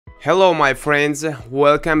Hello my friends,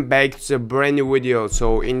 welcome back to a brand new video.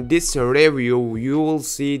 So in this review you will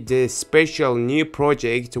see the special new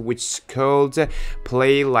project which is called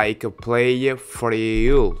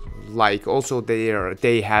Playa3ull. Like also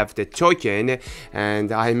they have the token,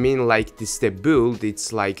 and I mean like this the build,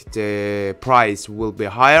 it's like the price will be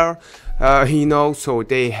higher, so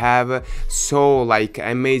they have so like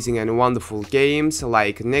amazing and wonderful games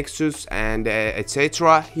like Nexus and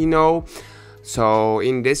etc. So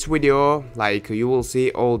in this video, like, you will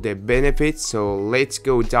see all the benefits. So let's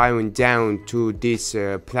go down to this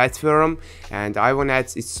platform. And I want to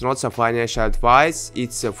add, it's not a financial advice,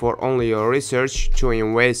 it's for only your research to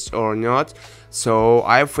invest or not. So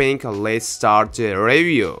I think let's start the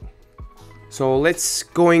review. So let's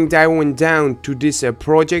going down to this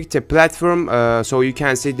project platform. So you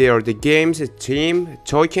can see there the games, team,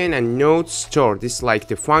 token, and node store. This is like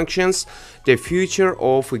the functions. The future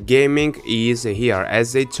of gaming is here.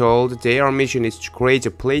 As they told, their mission is to create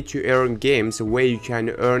a play to earn games where you can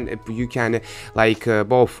earn,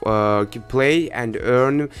 both play and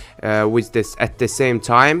earn with this at the same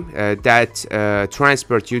time. That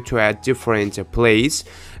transport you to a different place,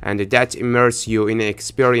 and that immerse you in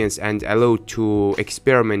experience and allow to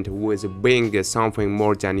experiment with being something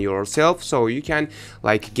more than yourself. So you can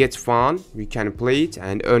like get fun, you can play it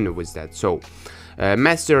and earn with that. So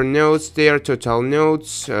master nodes, their total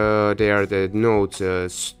nodes, they are the nodes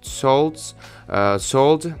sold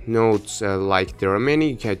nodes, like there are many.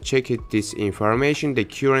 You can check it, this information, the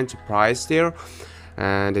current price there.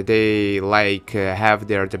 And they like have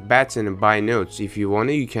there the button buy nodes. If you want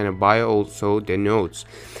to, you can buy also the nodes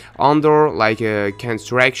under like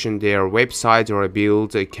construction, their website or a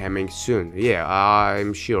build coming soon. Yeah,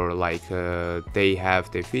 I'm sure like they have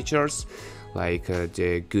the features like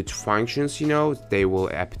the good functions, they will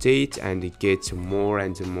update and it gets more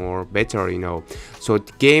and more better, so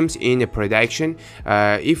games in production.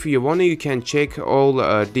 If you want, you can check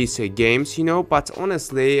all these games, but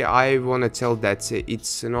honestly I want to tell that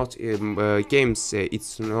it's not games,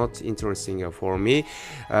 it's not interesting for me.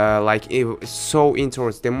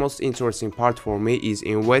 The most interesting part for me is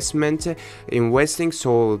investing.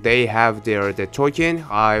 So they have the token.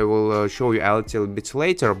 I will show you a little bit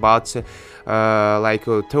later, but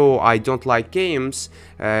though I don't like games,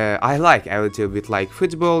 I like a little bit like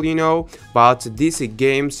football, but this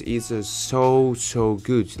games is so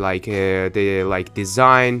good. Like the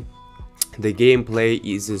design, the gameplay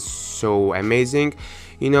is so amazing,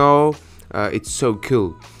 it's so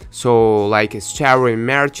cool. So like Starry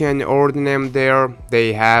Merchant, Ordinem, there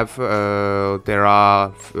they have there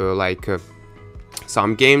are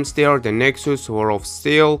some games there, the Nexus, War of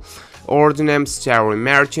Steel, Ordinem, Starry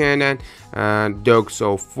Merchant, and Dogs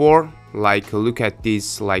of War. Like look at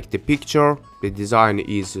this, like the picture, the design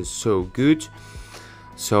is so good.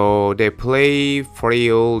 So they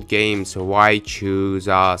Playa3ull games. Why choose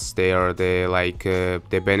us? They are the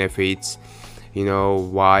benefits,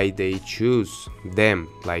 why they choose them,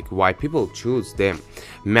 like why people choose them.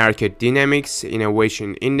 Market dynamics,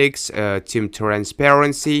 innovation index, team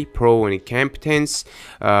transparency, pro and competence,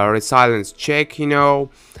 resilience check,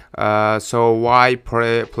 so why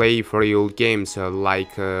Playa3ull games?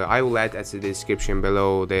 I will add as a description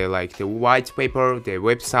below the white paper, the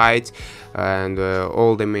website, and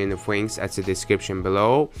all the main things at the description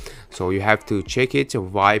below. So you have to check it.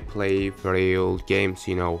 Why Playa3ull games?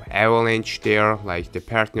 Avalanche there, like the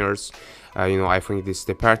partners. I think this is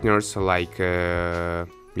the partners, like CoinGecko,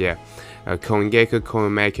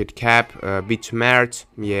 CoinMarketCap, Bitmart.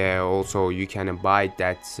 Yeah, also you can buy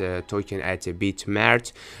that token at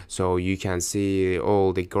Bitmart, so you can see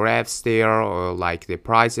all the graphs there, or like the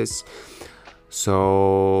prices.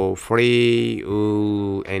 So free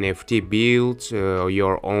NFT build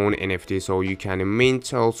your own NFT, so you can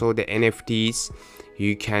mint also the NFTs.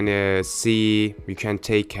 You can you can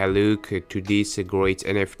take a look to these great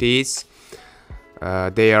NFTs.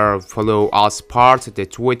 They are follow us part the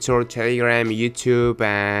Twitter, Telegram, YouTube,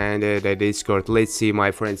 and the Discord. Let's see,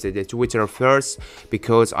 my friends, the Twitter first,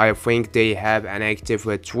 because I think they have an active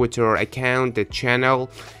Twitter account, the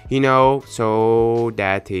channel, so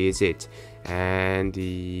that is it. And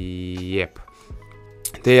yep,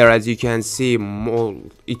 there, as you can see,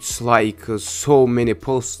 it's like so many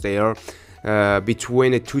posts there,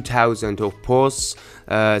 between 2,000 of posts,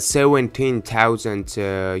 17,000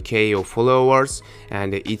 K of followers,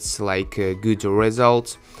 and it's like a good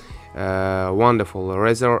result, wonderful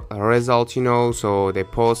result, so the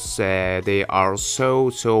posts, they are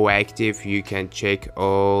so active. You can check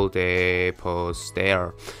all the posts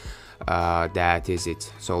there. That is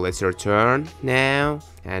it. So let's return now,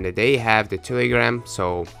 and they have the Telegram.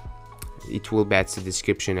 So it will be at the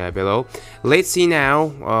description below. Let's see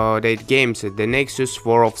now the games: the Nexus,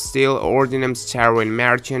 War of Steel, Ordinum, Star and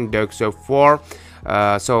Merchant, Dogs of War.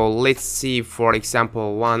 So let's see, for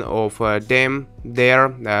example, one of them there.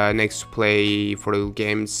 Next play for the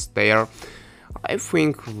games there. I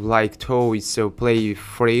think like toys, so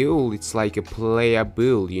Playa3ull, it's like a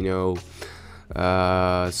Playa3ull, you know.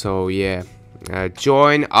 So yeah,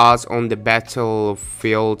 join us on the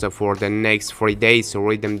battlefield for the next 3 days.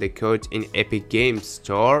 Redeem the code in Epic Games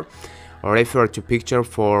Store. Refer to picture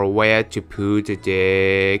for where to put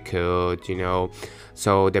the code, you know.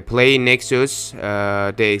 So the play Nexus,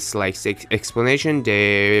 there's like explanation,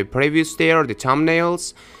 the previews there, the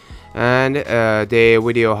thumbnails, and the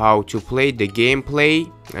video how to play the gameplay,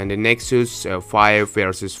 and the Nexus 5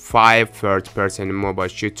 versus 5 third-person mobile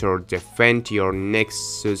shooter. Defend your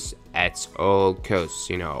Nexus at all costs,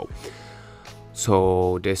 you know.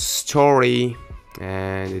 So the story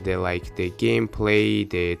and the gameplay,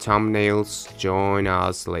 the thumbnails. Join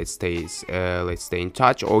us. Let's stay in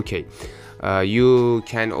touch. Okay. You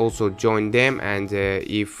can also join them, and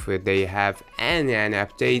if they have any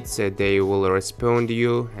updates, they will respond to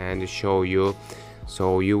you and show you,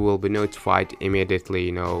 so you will be notified immediately,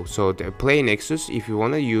 you know. So the play Nexus, if you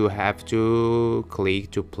wanna, you have to click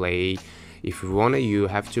to play. If you wanna, you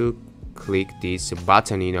have to click this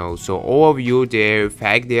button, you know. So all of you, the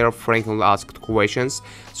fact there, frequently asked questions,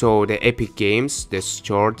 so the Epic Games, the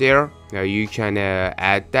store there, you can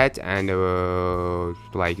add that and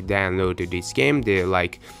like download this game. The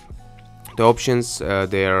the options,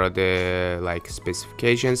 there are the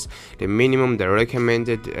specifications, the minimum, the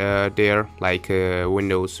recommended there,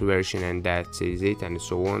 Windows version, and that is it, and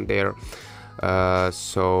so on there.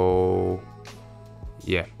 So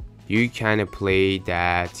yeah, you can play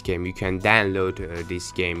that game, you can download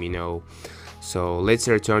this game, you know. So let's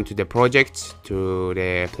return to the project, to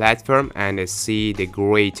the platform, and see the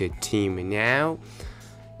great team now.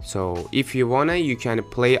 So if you wanna, you can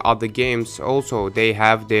play other games also. They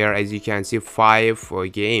have there, as you can see, 5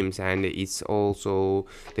 games, and it's also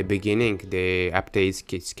the beginning. The updates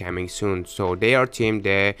is coming soon. So their team,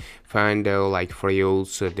 they find Frayull,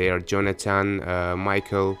 so they are Jonathan,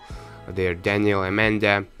 Michael, they're Daniel,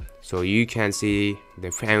 Amanda. So you can see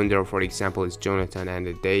the founder, for example, is Jonathan,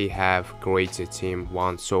 and they have great team,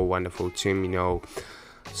 one so wonderful team, you know.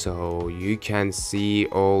 So you can see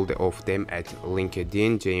all of them at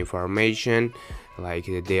LinkedIn, the information,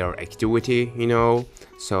 their activity, you know.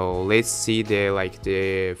 So let's see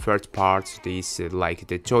the first part, this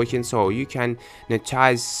the token. So you can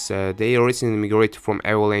notice they recently migrated from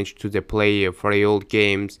Avalanche to the Playa3ull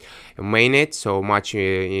games mainnet. So much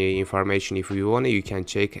information, if you want, you can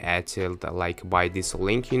check at by this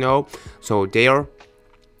link, you know. So there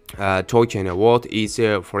token, what is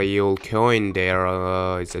Playa3ull coin? There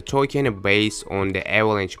is a token based on the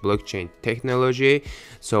Avalanche blockchain technology.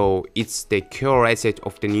 So it's the core asset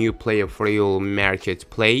of the new Playa3ull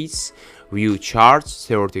marketplace. View charts,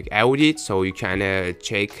 static audit, so you can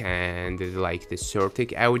check and the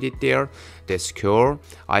static audit there, the score,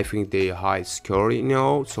 I think the high score, you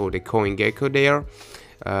know. So the coin gecko there,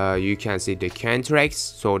 you can see the contracts.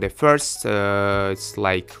 So the first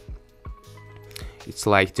it's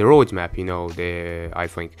like the roadmap, you know. I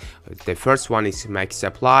think the first one is max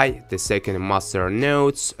supply, the second master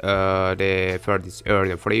nodes, the third is earn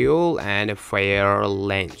Playa3ull, and fair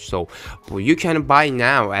length. So you can buy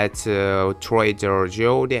now at Trader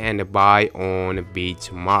Joe and buy on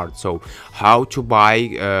Bitmart. So how to buy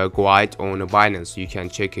guide on Binance, you can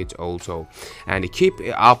check it also, and keep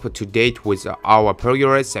up to date with our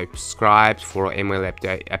progress. Subscribe for email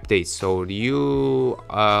updates. So you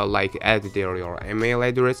add there your email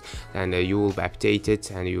address, and you will be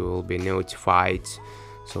updated and you will be notified.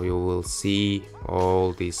 So you will see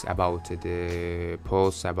all this about the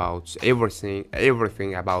posts, about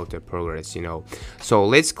everything about the progress, you know. So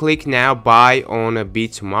let's click now buy on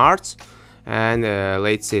Bitmart, and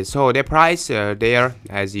let's see. So the price there,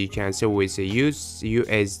 as you can see, with the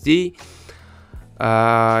USD,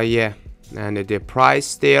 yeah, and the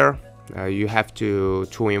price there, you have to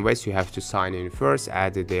invest, you have to sign in first,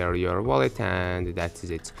 add there your wallet, and that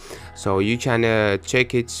is it. So you can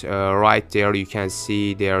check it right there. You can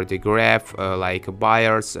see there the graph,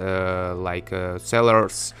 buyers,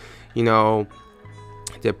 sellers, you know,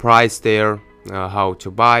 the price there, how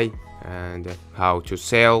to buy and how to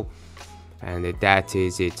sell, and that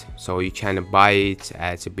is it. So you can buy it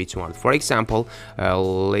at a bitboy. For example,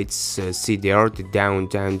 let's see there the down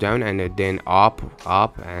and then up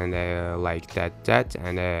and like that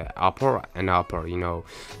and upper and upper, you know.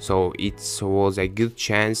 So it was a good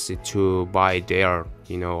chance to buy there,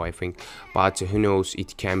 you know, I think. But who knows,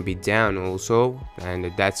 it can be down also,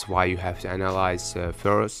 and that's why you have to analyze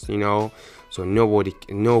first, you know. So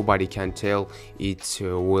nobody can tell it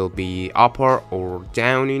will be upper or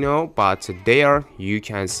down, you know. But there you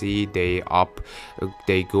can see they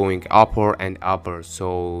going upper and upper,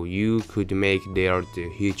 so you could make there the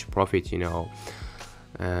huge profit, you know.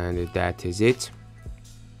 And that is it.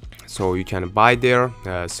 So you can buy there,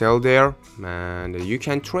 sell there, and you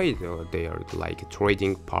can trade there, like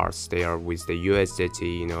trading parts there with the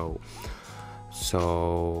USDT, you know.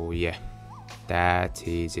 So yeah, that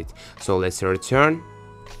is it. So let's return.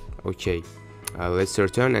 Okay, let's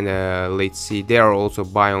return, and let's see there also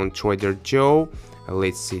buy on Trader Joe.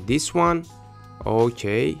 Let's see this one.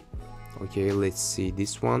 Okay, let's see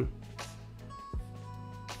this one.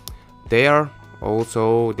 There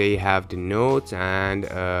also they have the notes and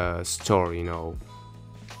store, you know.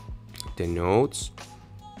 The notes,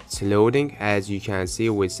 it's loading, as you can see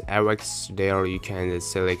with RX there. You can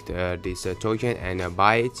select this token and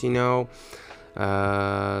buy it, you know.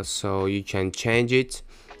 So you can change it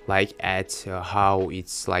like at how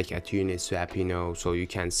it's like at Uniswap, you know. So you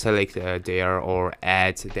can select there or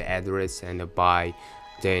add the address and buy,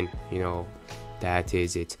 then, you know, that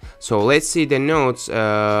is it. So let's see the nodes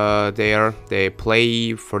there, the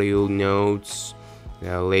Playa3ull nodes.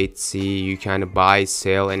 Let's see, you can buy,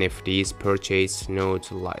 sell NFTs, purchase node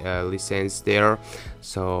license there.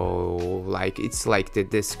 So like it's like the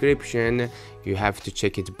description, you have to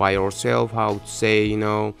check it by yourself how to say, you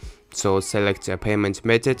know. So select a payment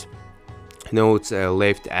method. Nodes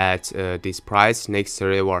left at this price. Next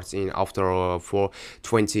rewards in after for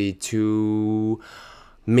 22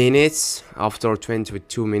 minutes. After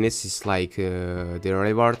 22 minutes is like the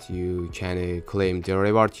reward. You can claim the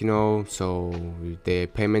reward, you know. So the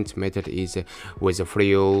payment method is with a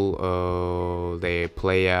FreeUll, the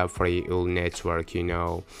Playa3ull network, you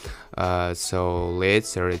know. So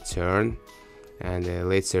let's return, and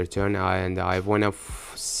let's return, and I wanna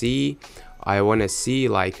see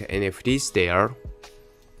like NFTs there.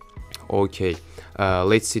 Okay,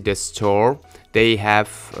 let's see the store. They have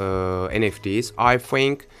NFTs, I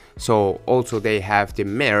think. So also they have the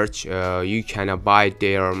merch. You can buy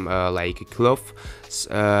their like cloth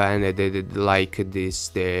and like this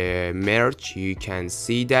the merch. You can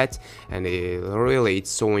see that, and really it's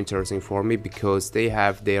so interesting for me because they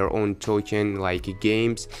have their own token like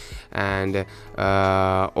games, and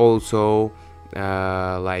also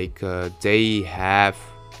like they have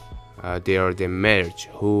the merch.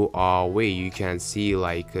 Who are we? You can see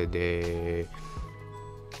like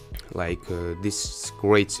this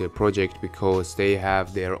great project because they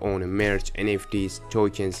have their own merch, NFTs,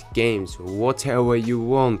 tokens, games, whatever you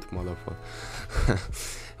want, motherfucker.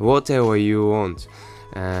 Whatever you want,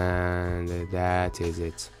 and that is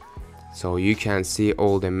it. So you can see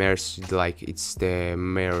all the merch, like it's the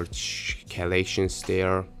merch collections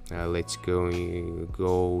there. Let's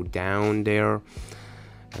go down there,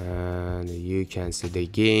 and you can see the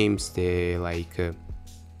games, the like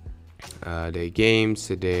the games,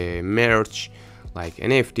 the merch, like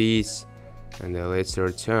NFTs, and let's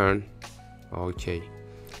return. Okay,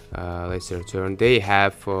 let's return. They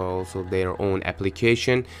have also their own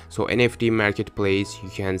application. So NFT marketplace, you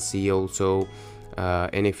can see also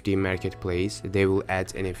NFT marketplace. They will add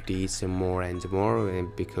NFTs more and more,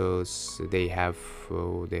 and because they have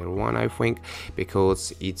their one, I think,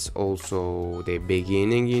 because it's also the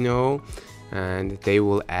beginning, you know, and they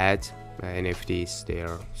will add NFTs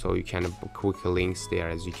there. So you can quick links there,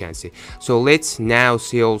 as you can see. So let's now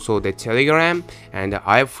see also the Telegram, and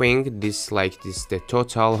I think this like this the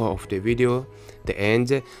total of the video, the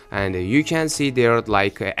end, and you can see there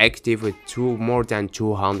like active with more than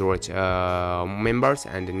 200 members,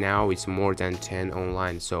 and now it's more than 10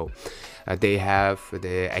 online. So they have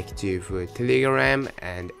the active Telegram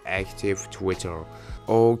and active Twitter.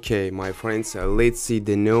 Okay, my friends, let's see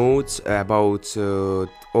the notes about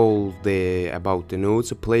all the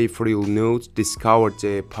notes. Playa3ull notes discovered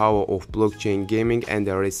the power of blockchain gaming and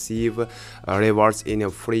receive rewards in a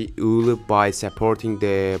FreeUll by supporting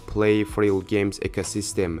the Playa3ull games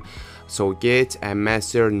ecosystem. So get a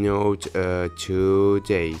master node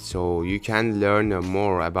today, so you can learn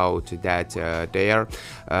more about that there.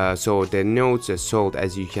 So the nodes sold,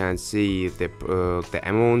 as you can see, the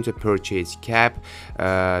amount purchase cap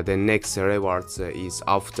the next rewards is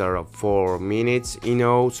after 4 minutes, you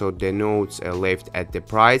know, so the nodes left at the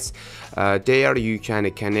price. There you can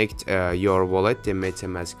connect your wallet, the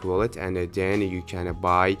MetaMask wallet, and then you can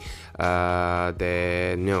buy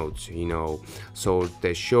the nodes, you know. So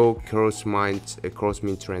the show cross mint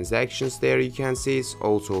transactions there, you can see.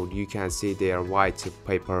 Also you can see their white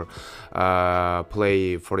paper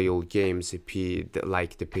Playa3ull games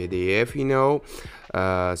like the PDF, you know.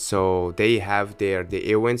 So they have the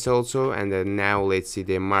events also, and now let's see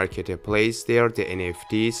the marketplace there, the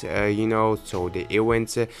NFTs, you know. So the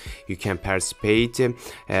events you can participate.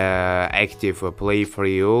 Active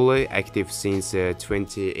Playa3ull, active since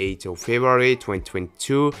 28th of February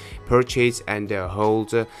 2022. Purchase and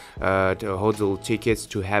hold the hodl tickets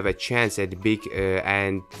to have a chance at big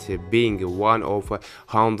and being one of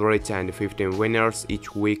 115 winners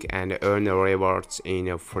each week and earn rewards in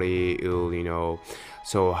Playa3ull, you know.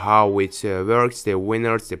 So how it works, the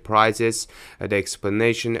winners, the prizes, the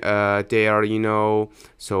explanation there, you know,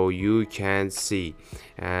 so you can see.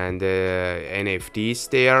 And NFTs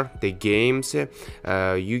there, the games,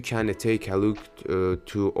 you can take a look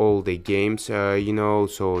to all the games, you know.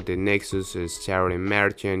 So the Nexus Star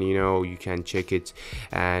Merchant, you know, you can check it,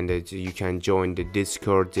 and you can join the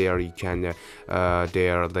Discord there. You can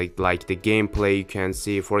there like the gameplay, you can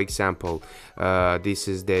see. For example, this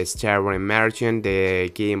is the Star Merchant. The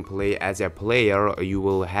gameplay, as a player you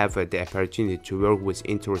will have the opportunity to work with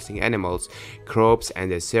interesting animals, crops,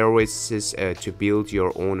 and services to build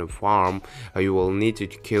your own farm. You will need to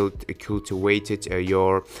cultivate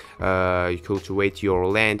your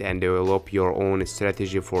land and develop your own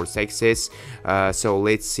strategy for success. So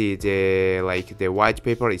let's see, the white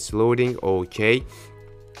paper is loading. Okay.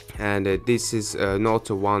 And this is not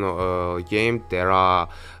one game. There are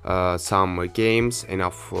some games,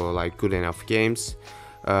 enough like good enough games.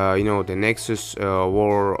 You know, the Nexus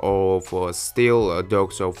War of Steel,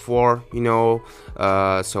 Dogs of War, you know.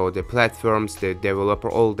 So the platforms, the developer,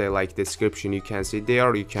 all the like description you can see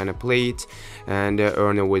there. You can play it and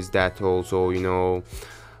earn with that also, you know.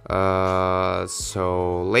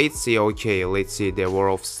 So let's see. Okay, let's see the War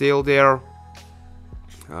of Steel there.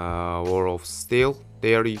 War of Steel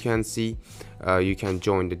there, you can see. You can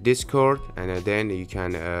join the Discord, and then you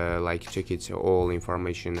can like check it, all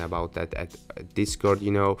information about that at Discord,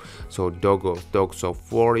 you know. So Dogs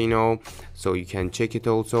of War, you know, so you can check it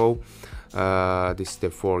also. This is the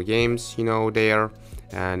 4 games, you know, there.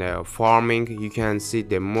 And farming, you can see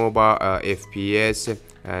the MOBA, FPS,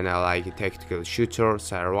 and like tactical shooter,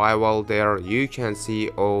 survival there. You can see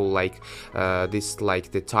all like this,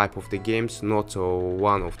 like the type of the games, not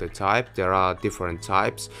one of the type. There are different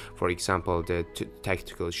types. For example, the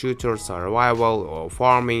tactical shooter, survival, or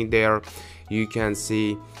farming there, you can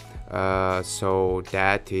see. So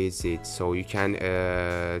that is it. So you can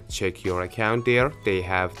check your account there. They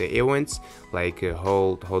have the events like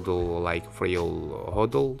hodl, like Playa3ull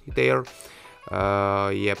hodl there.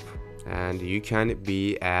 Yep. And you can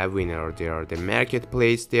be a winner there. The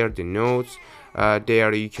marketplace there, the nodes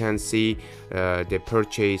there, you can see the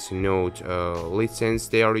purchase node license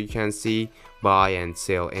there, you can see buy and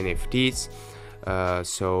sell NFTs.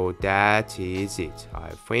 So that is it, I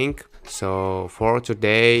think. So for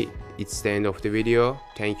today it's the end of the video.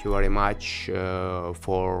 Thank you very much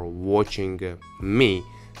for watching me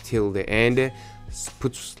till the end.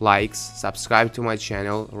 Put likes, subscribe to my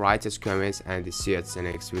channel, write us comments, and see you at the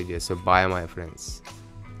next video. So bye my friends.